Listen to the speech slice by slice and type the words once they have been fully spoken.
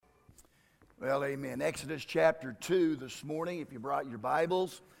Well, amen. Exodus chapter 2 this morning, if you brought your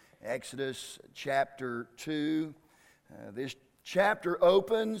Bibles. Exodus chapter 2. This chapter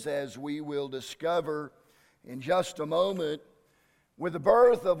opens, as we will discover in just a moment, with the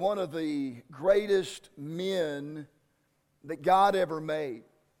birth of one of the greatest men that God ever made.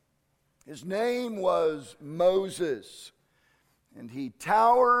 His name was Moses, and he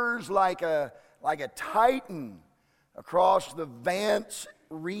towers like a titan across the vast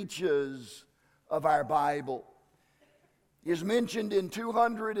reaches of our Bible. He is mentioned in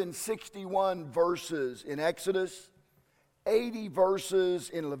 261 verses in Exodus, 80 verses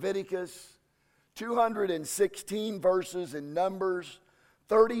in Leviticus, 216 verses in Numbers,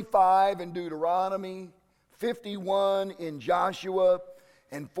 35 in Deuteronomy, 51 in Joshua,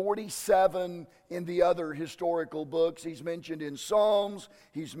 and 47 in the other historical books. He's mentioned in Psalms,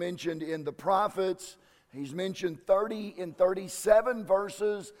 he's mentioned in the prophets, he's mentioned 30 in 37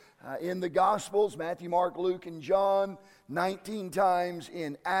 verses in the Gospels, Matthew, Mark, Luke, and John, 19 times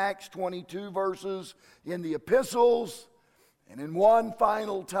in Acts, 22 verses in the epistles, and in one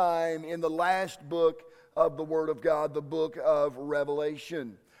final time in the last book of the Word of God, the book of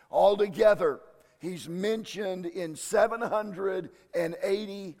Revelation. Altogether, he's mentioned in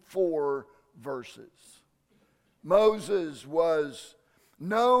 784 verses. Moses was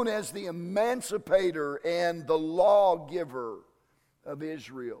known as the emancipator and the lawgiver of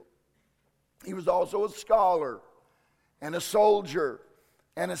Israel. He was also a scholar and a soldier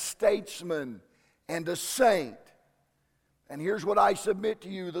and a statesman and a saint. And here's what I submit to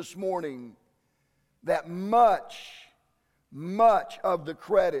you this morning, that much of the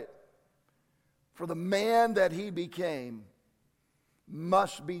credit for the man that he became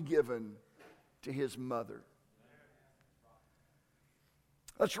must be given to his mother.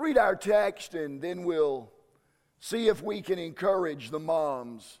 Let's read our text and then we'll see if we can encourage the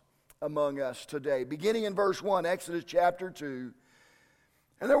moms among us today. Beginning in verse 1, Exodus chapter 2.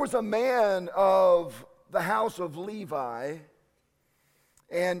 And there was a man of the house of Levi,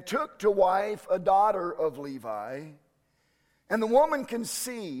 and took to wife a daughter of Levi. And the woman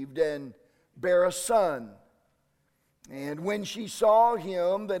conceived and bare a son. And when she saw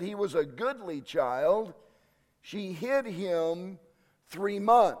him that he was a goodly child, she hid him 3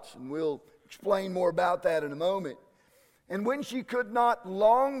 months. And we'll explain more about that in a moment. And when she could not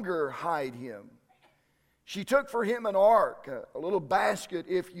longer hide him, she took for him an ark, a little basket,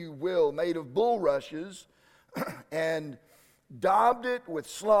 if you will, made of bulrushes, and daubed it with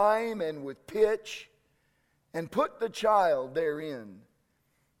slime and with pitch, and put the child therein.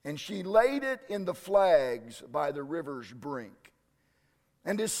 And she laid it in the flags by the river's brink.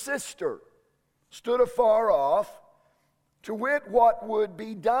 And his sister stood afar off, to wit what would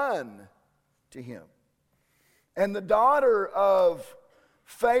be done to him. And the daughter of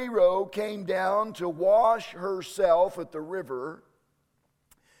Pharaoh came down to wash herself at the river,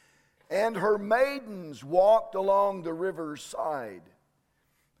 and her maidens walked along the river's side.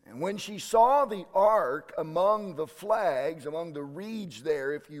 And when she saw the ark among the flags, among the reeds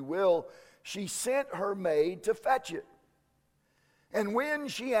there, if you will, she sent her maid to fetch it. And when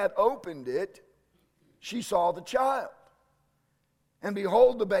she had opened it, she saw the child. And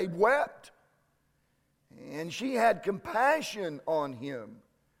behold, the babe wept. And she had compassion on him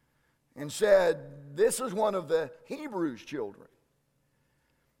and said, "This is one of the Hebrews' children."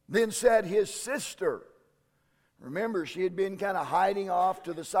 Then said his sister, remember she had been kind of hiding off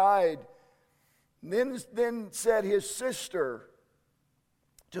to the side. Then said his sister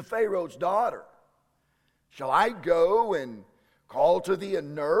to Pharaoh's daughter, "Shall I go and call to thee a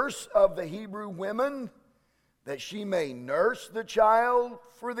nurse of the Hebrew women, that she may nurse the child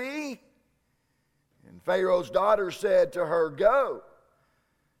for thee?" And Pharaoh's daughter said to her, "Go."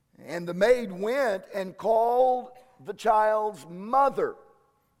 And the maid went and called the child's mother.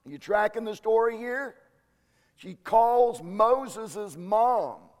 Are you tracking the story here? She calls Moses'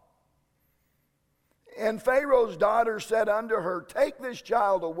 mom. And Pharaoh's daughter said unto her, "Take this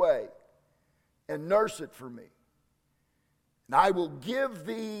child away and nurse it for me, and I will give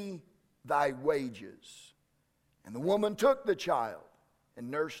thee thy wages." And the woman took the child and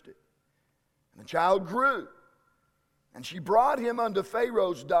nursed it. And the child grew, and she brought him unto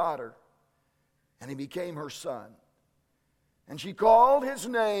Pharaoh's daughter, and he became her son. And she called his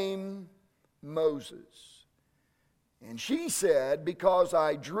name Moses. And she said, "Because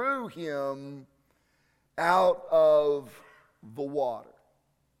I drew him out of the water."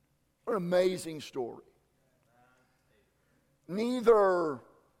 What an amazing story. Neither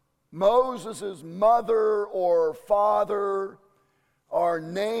Moses' mother or father are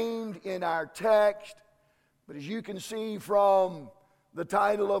named in our text, but as you can see from the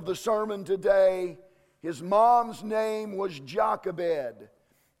title of the sermon today. His mom's name was Jochebed.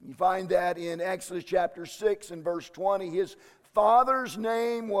 You find that in Exodus chapter 6 and verse 20. His father's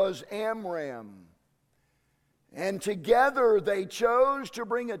name was Amram. And together they chose to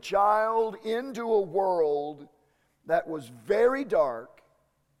bring a child into a world that was very dark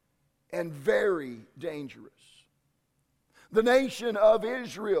and very dangerous. The nation of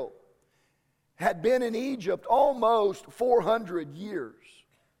Israel had been in Egypt almost 400 years.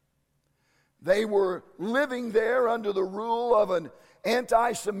 They were living there under the rule of an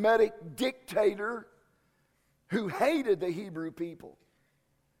anti-Semitic dictator who hated the Hebrew people.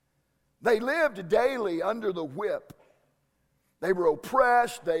 They lived daily under the whip. They were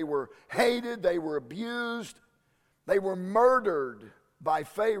oppressed, they were hated, they were abused. They were murdered by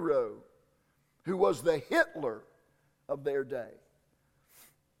Pharaoh, who was the Hitler of their day.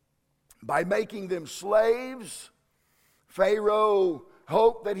 By making them slaves, Pharaoh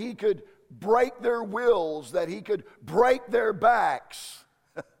hoped that he could break their wills, that he could break their backs.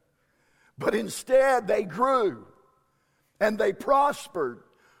 But instead they grew and they prospered,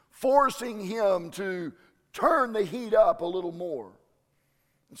 forcing him to turn the heat up a little more.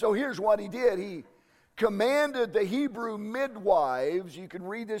 And so here's what he did. He commanded the Hebrew midwives, you can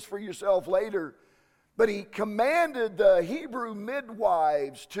read this for yourself later, but he commanded the Hebrew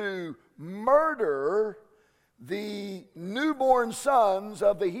midwives to murder the newborn sons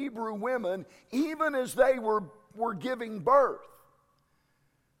of the Hebrew women even as they were giving birth.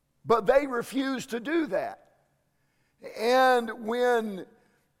 But they refused to do that. And when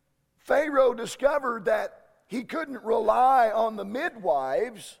Pharaoh discovered that he couldn't rely on the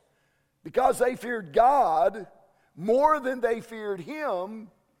midwives because they feared God more than they feared him,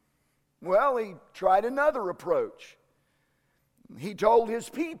 well, he tried another approach. He told his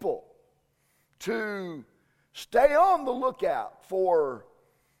people to stay on the lookout for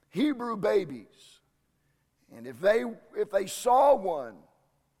Hebrew babies. And if they saw one,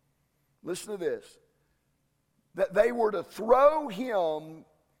 listen to this, that they were to throw him,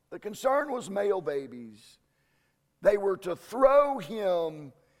 the concern was male babies, they were to throw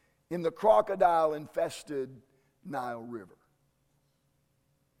him in the crocodile-infested Nile River.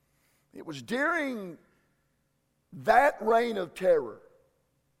 It was during that reign of terror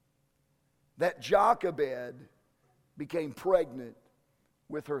that Jochebed became pregnant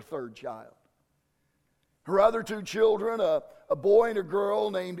with her third child. Her other two children, a boy and a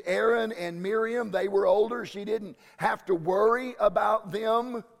girl named Aaron and Miriam, they were older. She didn't have to worry about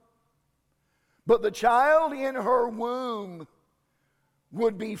them. But the child in her womb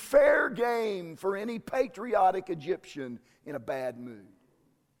would be fair game for any patriotic Egyptian in a bad mood.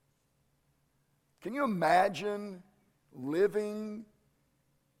 Can you imagine living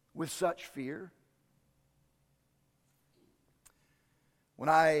with such fear? When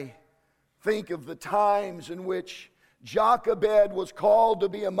I think of the times in which Jochebed was called to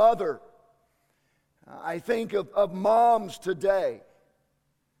be a mother, I think of moms today.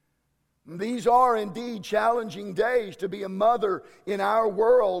 These are indeed challenging days to be a mother in our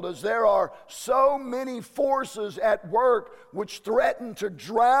world, as there are so many forces at work which threaten to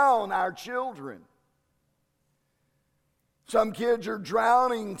drown our children. Some kids are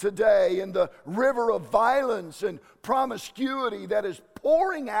drowning today in the river of violence and promiscuity that is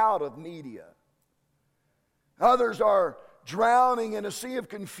pouring out of media. Others are drowning in a sea of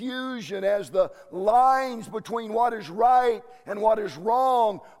confusion as the lines between what is right and what is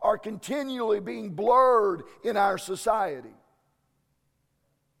wrong are continually being blurred in our society.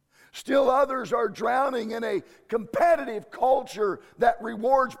 Still others are drowning in a competitive culture that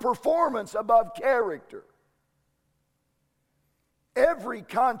rewards performance above character. Every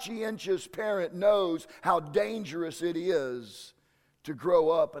conscientious parent knows how dangerous it is to grow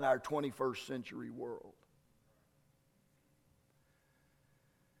up in our 21st century world.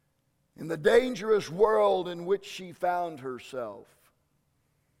 In the dangerous world in which she found herself,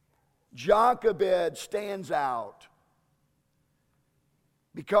 Jochebed stands out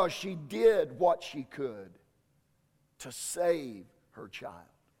because she did what she could to save her child.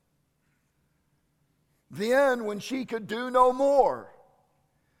 Then, when she could do no more,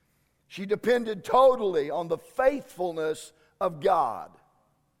 she depended totally on the faithfulness of God.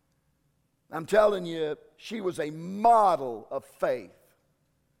 I'm telling you, she was a model of faith.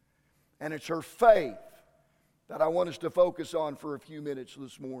 And it's her faith that I want us to focus on for a few minutes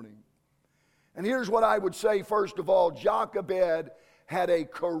this morning. And here's what I would say, first of all: Jochebed had a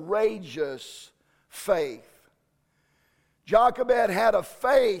courageous faith. Jochebed had a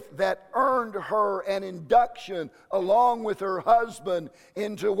faith that earned her an induction along with her husband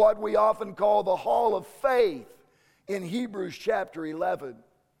into what we often call the Hall of Faith in Hebrews chapter 11.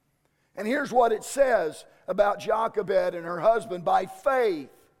 And here's what it says about Jochebed and her husband. By faith,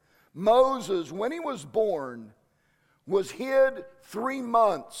 Moses, when he was born, was hid 3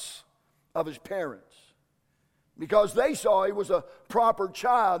 months of his parents because they saw he was a proper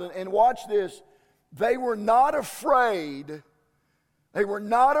child. And watch this, they were not afraid. They were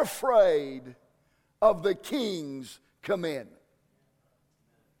not afraid of the king's commandment.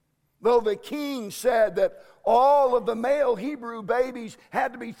 Though the king said that all of the male Hebrew babies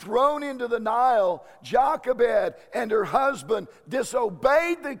had to be thrown into the Nile, Jochebed and her husband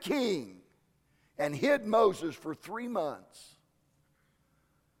disobeyed the king and hid Moses for 3 months.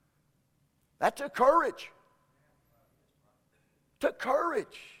 That took courage. Took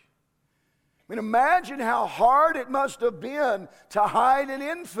courage. I mean, imagine how hard it must have been to hide an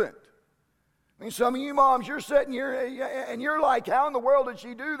infant. I mean, some of you moms, you're sitting here and you're like, how in the world did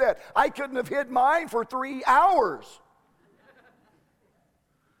she do that? I couldn't have hid mine for 3 hours.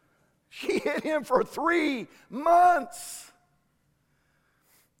 She hid him for 3 months.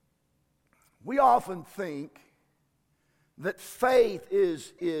 We often think that faith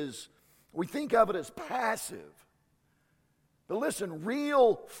is we think of it as passive. But listen,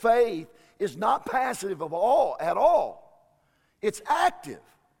 real faith is not passive at all. It's active.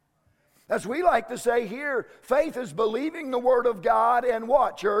 As we like to say here, faith is believing the Word of God and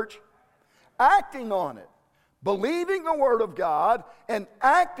what, church? Acting on it. Believing the Word of God and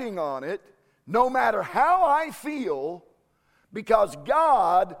acting on it no matter how I feel, because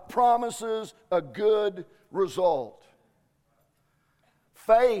God promises a good result.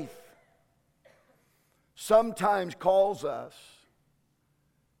 Faith sometimes calls us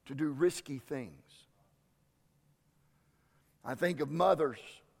to do risky things. I think of mothers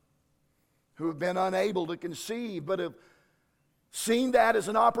who have been unable to conceive, but have seen that as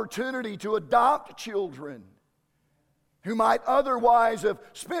an opportunity to adopt children who might otherwise have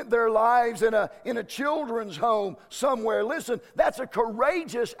spent their lives in a children's home somewhere. Listen, that's a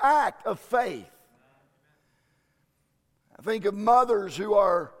courageous act of faith. I think of mothers who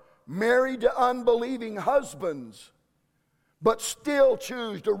are married to unbelieving husbands, but still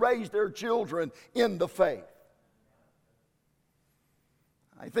choose to raise their children in the faith.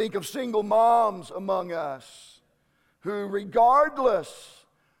 I think of single moms among us who, regardless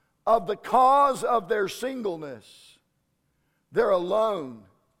of the cause of their singleness, they're alone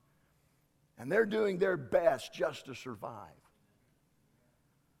and they're doing their best just to survive.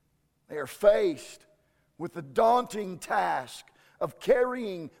 They are faced with the daunting task of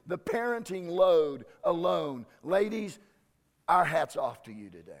carrying the parenting load alone. Ladies, our hat's off to you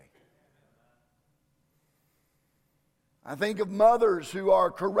today. I think of mothers who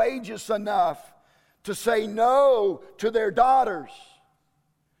are courageous enough to say no to their daughters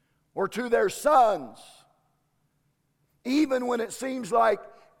or to their sons, even when it seems like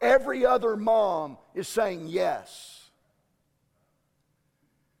every other mom is saying yes.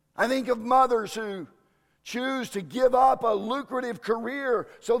 I think of mothers who choose to give up a lucrative career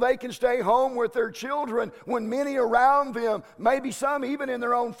so they can stay home with their children when many around them, maybe some even in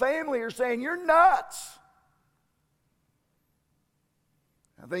their own family, are saying, "You're nuts."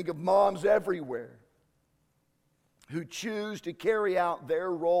 I think of moms everywhere who choose to carry out their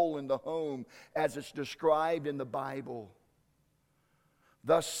role in the home as it's described in the Bible,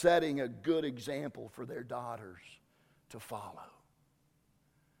 thus setting a good example for their daughters to follow.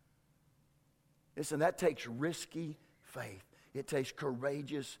 Listen, that takes risky faith. It takes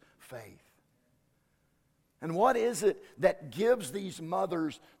courageous faith. And what is it that gives these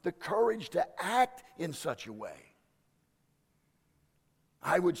mothers the courage to act in such a way?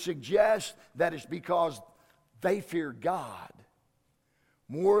 I would suggest that it's because they fear God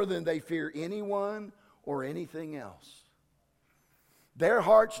more than they fear anyone or anything else. Their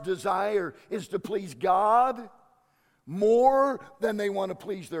heart's desire is to please God more than they want to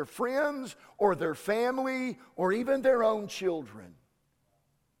please their friends or their family or even their own children.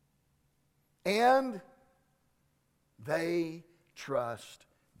 And they trust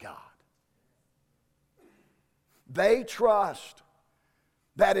God. They trust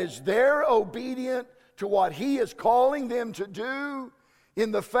that as they're obedient to what He is calling them to do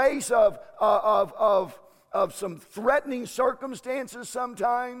in the face of some threatening circumstances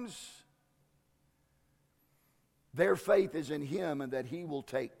sometimes, their faith is in Him and that He will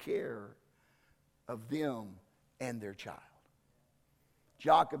take care of them and their child.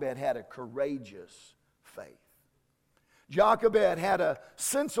 Jochebed had a courageous faith. Jochebed had a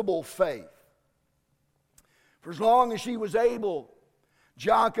sensible faith. For as long as she was able,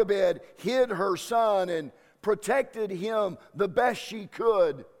 Jochebed hid her son and protected him the best she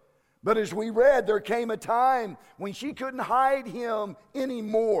could But as we read, there came a time when she couldn't hide him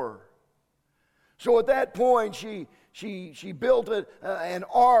anymore. So at that point, she built an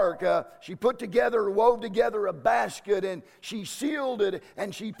ark. She wove together a basket, and she sealed it,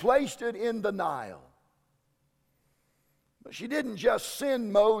 and she placed it in the Nile. But she didn't just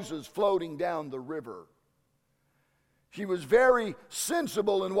send Moses floating down the river. She was very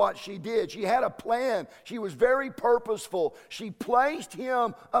sensible in what she did. She had a plan. She was very purposeful. She placed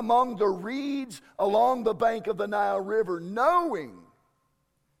him among the reeds along the bank of the Nile River, knowing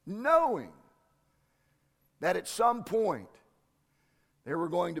that at some point there were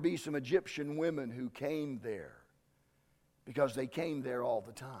going to be some Egyptian women who came there, because they came there all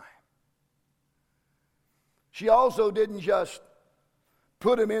the time. She also didn't just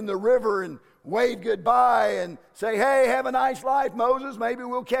put him in the river and wave goodbye and say, "Hey, have a nice life, Moses. Maybe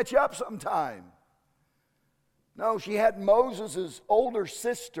we'll catch up sometime." No, she had Moses' older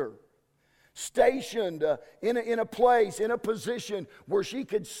sister stationed in a place, in a position where she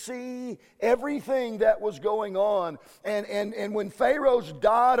could see everything that was going on. And when Pharaoh's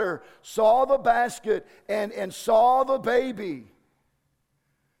daughter saw the basket and saw the baby,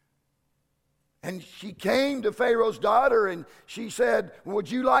 and she came to Pharaoh's daughter and she said,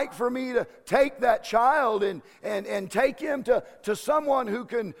 "Would you like for me to take that child and take him to someone who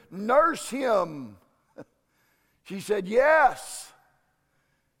can nurse him?" She said, "Yes."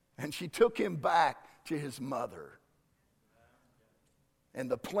 And she took him back to his mother. And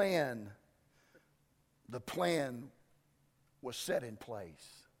the plan was set in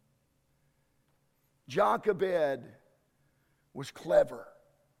place. Jochebed was clever.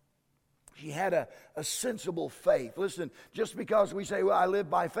 She had a sensible faith. Listen, just because we say, "Well, I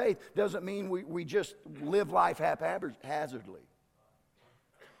live by faith," doesn't mean we just live life haphazardly.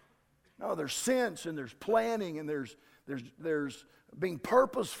 No, there's sense and there's planning and there's being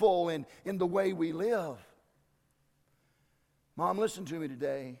purposeful in the way we live. Mom, listen to me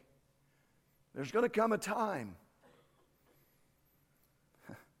today. There's going to come a time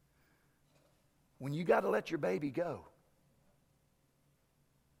when you got to let your baby go.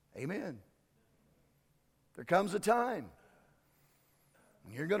 Amen. There comes a time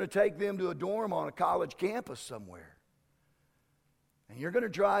when you're going to take them to a dorm on a college campus somewhere. And you're going to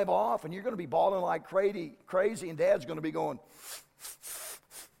drive off and you're going to be bawling like crazy, and Dad's going to be going,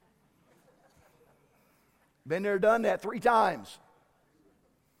 "Been there, done that 3 times.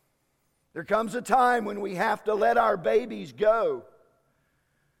 There comes a time when we have to let our babies go.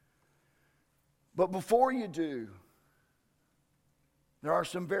 But before you do, there are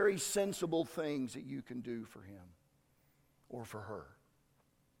some very sensible things that you can do for him or for her.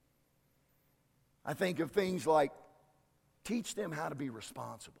 I think of things like teach them how to be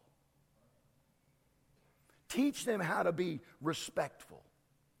responsible. Teach them how to be respectful.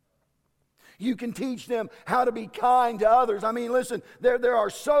 You can teach them how to be kind to others. I mean, listen, there are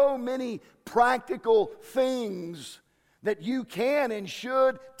so many practical things that you can and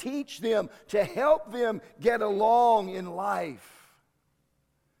should teach them to help them get along in life.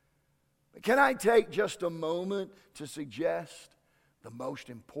 Can I take just a moment to suggest the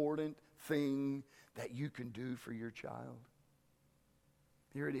most important thing that you can do for your child?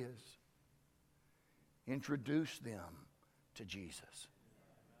 Here it is. Introduce them to Jesus.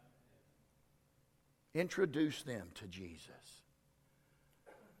 Introduce them to Jesus.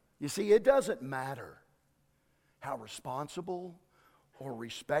 You see, it doesn't matter how responsible or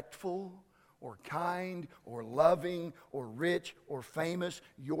respectful or kind or loving or rich or famous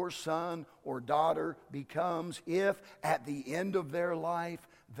your son or daughter becomes if at the end of their life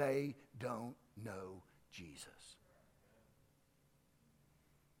they don't know Jesus.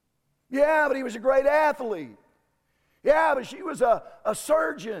 Yeah, but he was a great athlete. Yeah, but she was a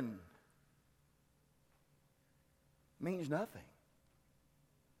surgeon. Means nothing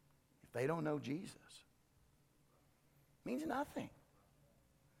if they don't know Jesus. Means nothing.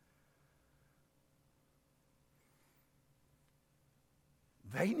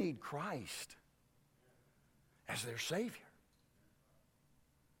 They need Christ as their Savior.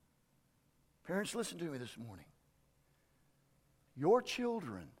 Parents, listen to me this morning. Your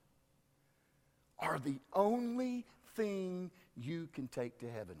children are the only thing you can take to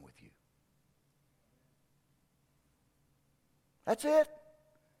heaven with you. That's it.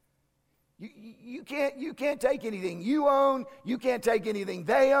 You can't take anything you own. You can't take anything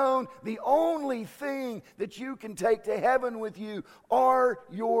they own. The only thing that you can take to heaven with you are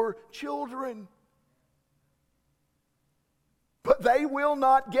your children. But they will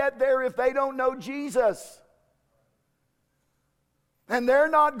not get there if they don't know Jesus. And they're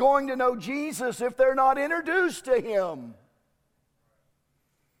not going to know Jesus if they're not introduced to Him.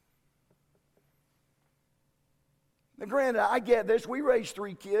 Now, granted, I get this. We raised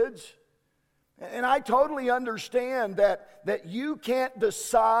 3 kids. And I totally understand that you can't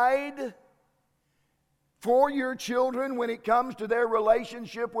decide for your children when it comes to their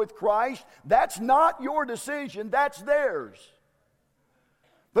relationship with Christ. That's not your decision. That's theirs.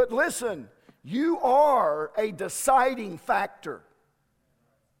 But listen, you are a deciding factor.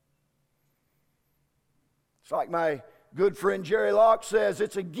 It's like my good friend Jerry Locke says,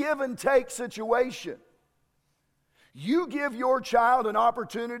 it's a give and take situation. You give your child an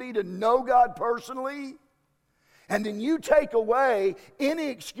opportunity to know God personally, and then you take away any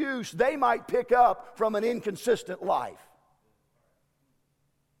excuse they might pick up from an inconsistent life.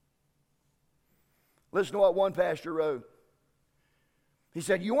 Listen to what one pastor wrote. He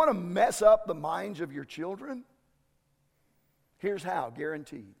said, you want to mess up the minds of your children? Here's how,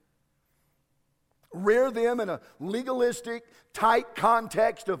 guaranteed. Rear them in a legalistic, tight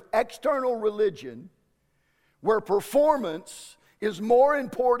context of external religion where performance is more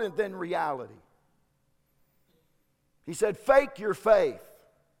important than reality. He said, fake your faith.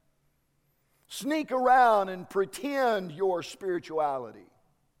 Sneak around and pretend your spirituality.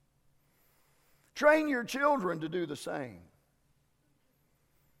 Train your children to do the same.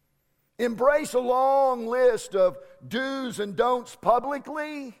 Embrace a long list of do's and don'ts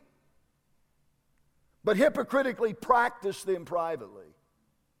publicly, but hypocritically practice them privately.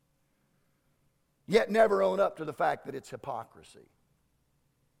 Yet never own up to the fact that it's hypocrisy.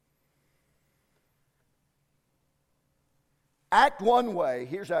 Act one way,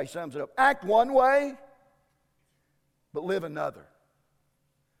 here's how he sums it up. Act one way, but live another.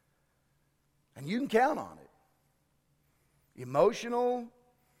 And you can count on it. Emotional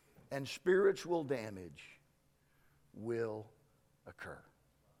and spiritual damage will occur.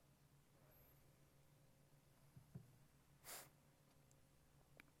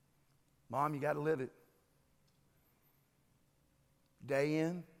 Mom, you got to live it. Day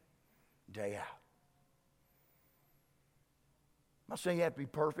in, day out. I'm not saying you have to be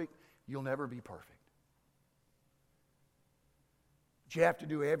perfect. You'll never be perfect. But you have to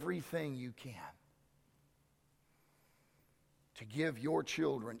do everything you can to give your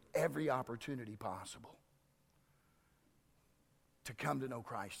children every opportunity possible to come to know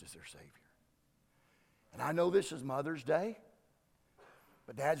Christ as their Savior. And I know this is Mother's Day.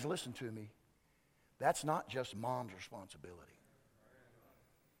 But dads, listen to me. That's not just mom's responsibility.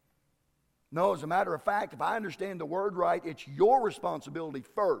 No, as a matter of fact, if I understand the word right, it's your responsibility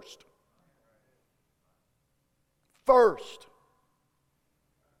first. First.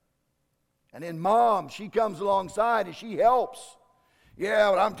 And then mom, she comes alongside and she helps. Yeah,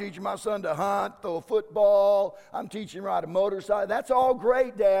 well, I'm teaching my son to hunt, throw a football. I'm teaching him to ride a motorcycle. That's all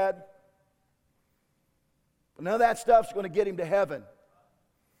great, Dad. But none of that stuff's going to get him to heaven.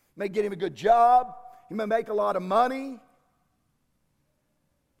 May get him a good job. He may make a lot of money.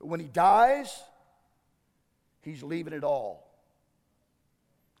 But when he dies, he's leaving it all.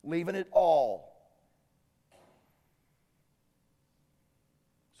 Leaving it all.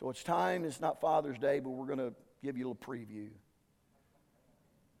 So it's time. It's not Father's Day, but we're going to give you a little preview.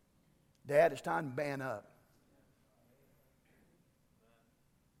 Dad, it's time to man up.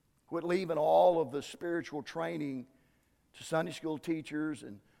 Quit leaving all of the spiritual training to Sunday school teachers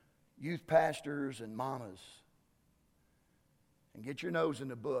and youth pastors and mamas. And get your nose in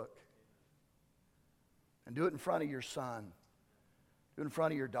the book. And do it in front of your son. Do it in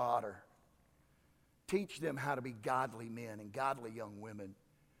front of your daughter. Teach them how to be godly men and godly young women.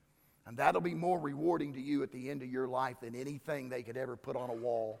 And that'll be more rewarding to you at the end of your life than anything they could ever put on a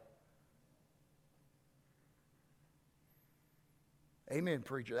wall. Amen,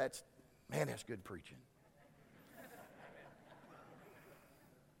 preacher. That's good preaching.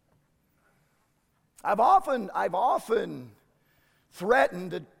 I've often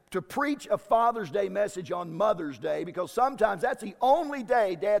threatened to preach a Father's Day message on Mother's Day because sometimes that's the only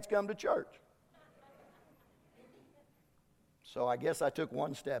day dads come to church. So I guess I took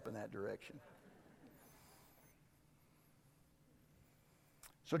one step in that direction.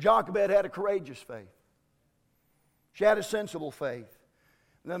 So Jochebed had a courageous faith. She had a sensible faith.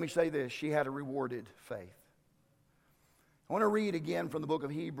 Let me say this, she had a rewarded faith. I want to read again from the book of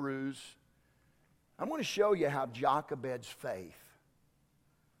Hebrews. I want to show you how Jochebed's faith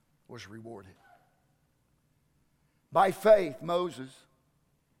was rewarded. By faith, Moses,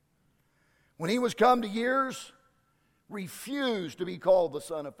 when he was come to years, refused to be called the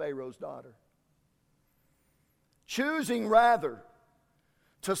son of Pharaoh's daughter, choosing rather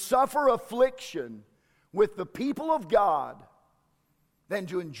to suffer affliction with the people of God than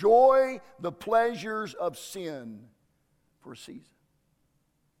to enjoy the pleasures of sin for a season.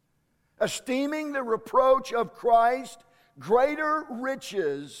 esteeming the reproach of Christ greater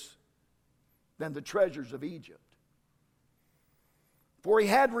riches than the treasures of Egypt. For he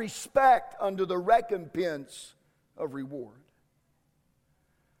had respect unto the recompense of reward.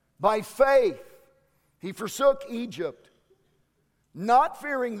 By faith he forsook Egypt, not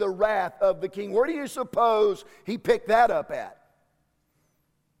fearing the wrath of the king. Where do you suppose he picked that up at?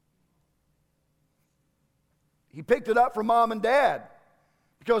 He picked it up from mom and dad,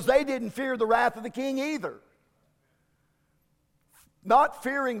 because they didn't fear the wrath of the king either. Not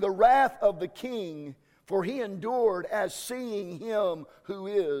fearing the wrath of the king, for he endured as seeing him who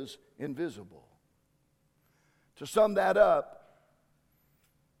is invisible. To sum that up,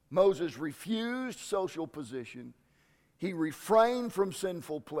 Moses refused social position. He refrained from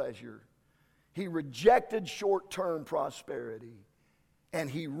sinful pleasure. He rejected short-term prosperity. And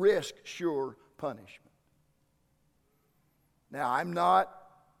he risked sure punishment. Now, I'm not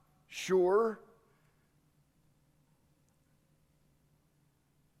sure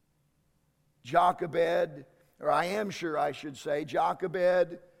Jochebed, or I am sure I should say,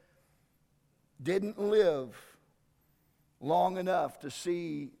 Jochebed didn't live long enough to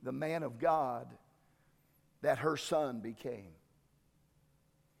see the man of God that her son became.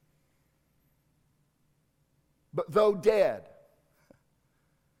 But though dead,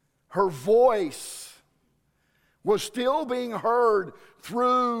 her voice was still being heard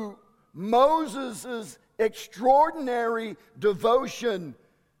through Moses' extraordinary devotion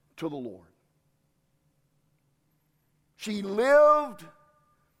to the Lord. She lived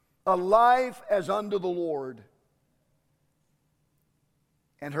a life as unto the Lord,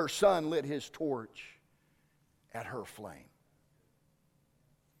 and her son lit his torch at her flame.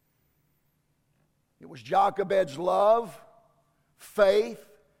 It was Jochebed's love, faith,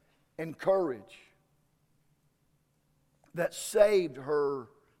 and courage that saved her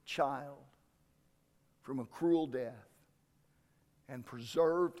child from a cruel death and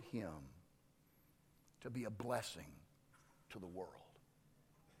preserved him to be a blessing to the world.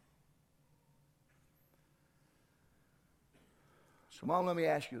 So, Mom, let me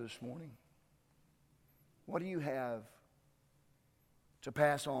ask you this morning, what do you have to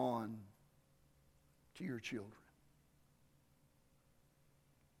pass on to your children?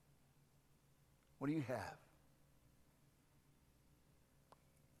 What do you have?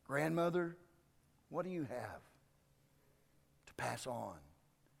 Grandmother, what do you have to pass on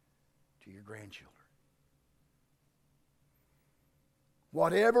to your grandchildren?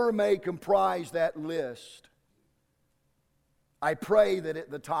 Whatever may comprise that list, I pray that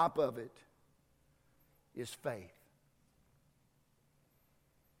at the top of it is faith.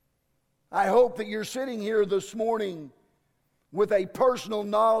 I hope that you're sitting here this morning with a personal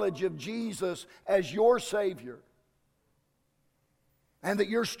knowledge of Jesus as your Savior, and that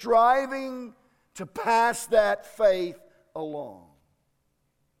you're striving to pass that faith along.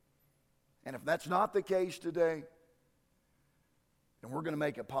 And if that's not the case today, then we're going to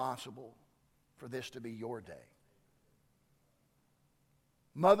make it possible for this to be your day.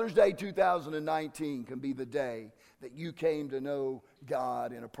 Mother's Day 2019 can be the day that you came to know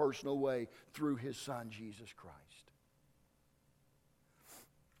God in a personal way through His Son, Jesus Christ.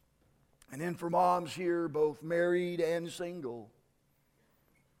 And then for moms here, both married and single,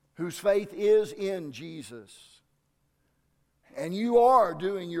 whose faith is in Jesus, and you are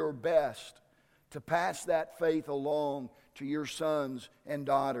doing your best to pass that faith along to your sons and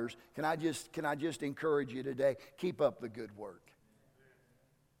daughters, can I just encourage you today, keep up the good work.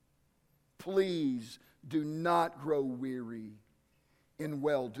 Please do not grow weary in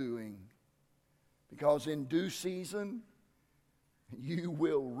well-doing, because in due season, you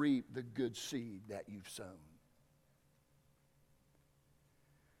will reap the good seed that you've sown.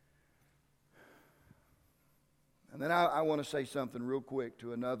 And then I want to say something real quick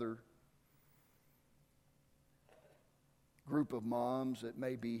to another group of moms that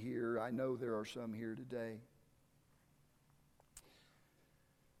may be here. I know there are some here today.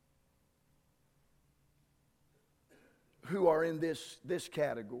 Who are in this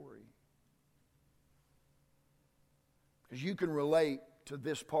category. Because you can relate to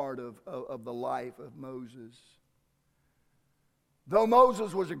this part of the life of Moses. Though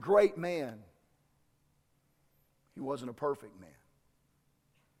Moses was a great man, he wasn't a perfect man.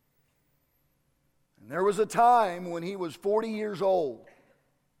 And there was a time when he was 40 years old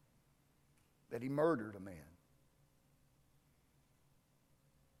that he murdered a man.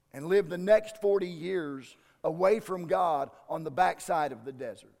 And lived the next 40 years away from God on the backside of the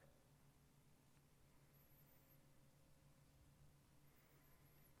desert.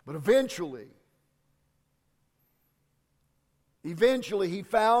 But eventually, Eventually, he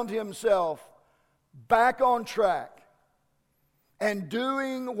found himself back on track and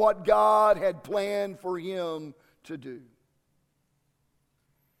doing what God had planned for him to do.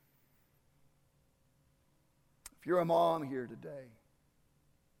 If you're a mom here today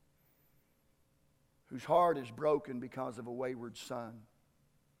whose heart is broken because of a wayward son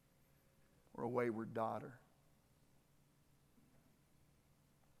or a wayward daughter,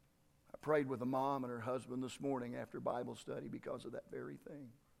 I prayed with a mom and her husband this morning after Bible study because of that very thing.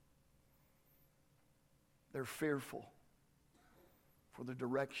 They're fearful for the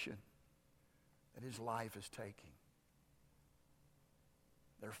direction that his life is taking.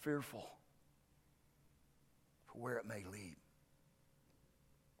 They're fearful for where it may lead.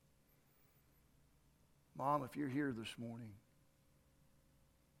 Mom, if you're here this morning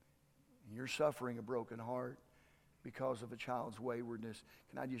and you're suffering a broken heart because of a child's waywardness,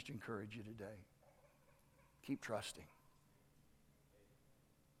 can I just encourage you today? Keep trusting.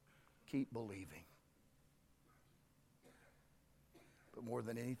 Keep believing. But more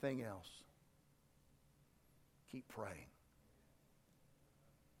than anything else, keep praying.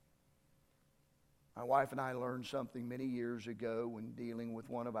 My wife and I learned something many years ago when dealing with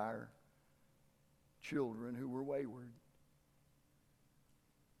one of our children who were wayward.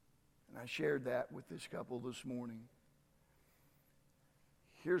 And I shared that with this couple this morning.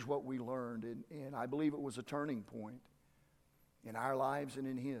 Here's what we learned, and I believe it was a turning point in our lives and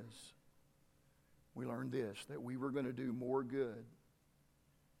in his. We learned this, that we were going to do more good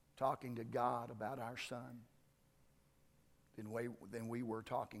talking to God about our son than we were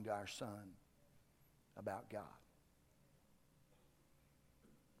talking to our son about God.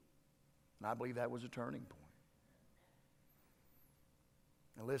 And I believe that was a turning point.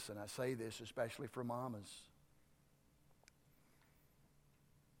 Now listen, I say this especially for mamas.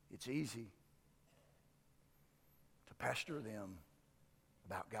 It's easy to pester them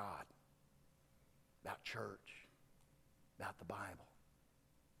about God, about church, about the Bible.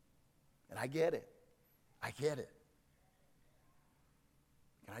 And I get it. I get it.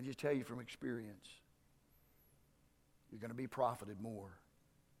 Can I just tell you from experience, you're going to be profited more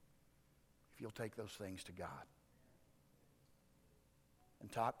if you'll take those things to God.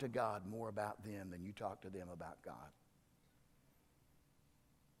 And talk to God more about them than you talk to them about God.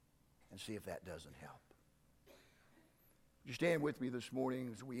 And see if that doesn't help. Would you stand with me this morning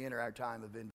as we enter our time of invitation?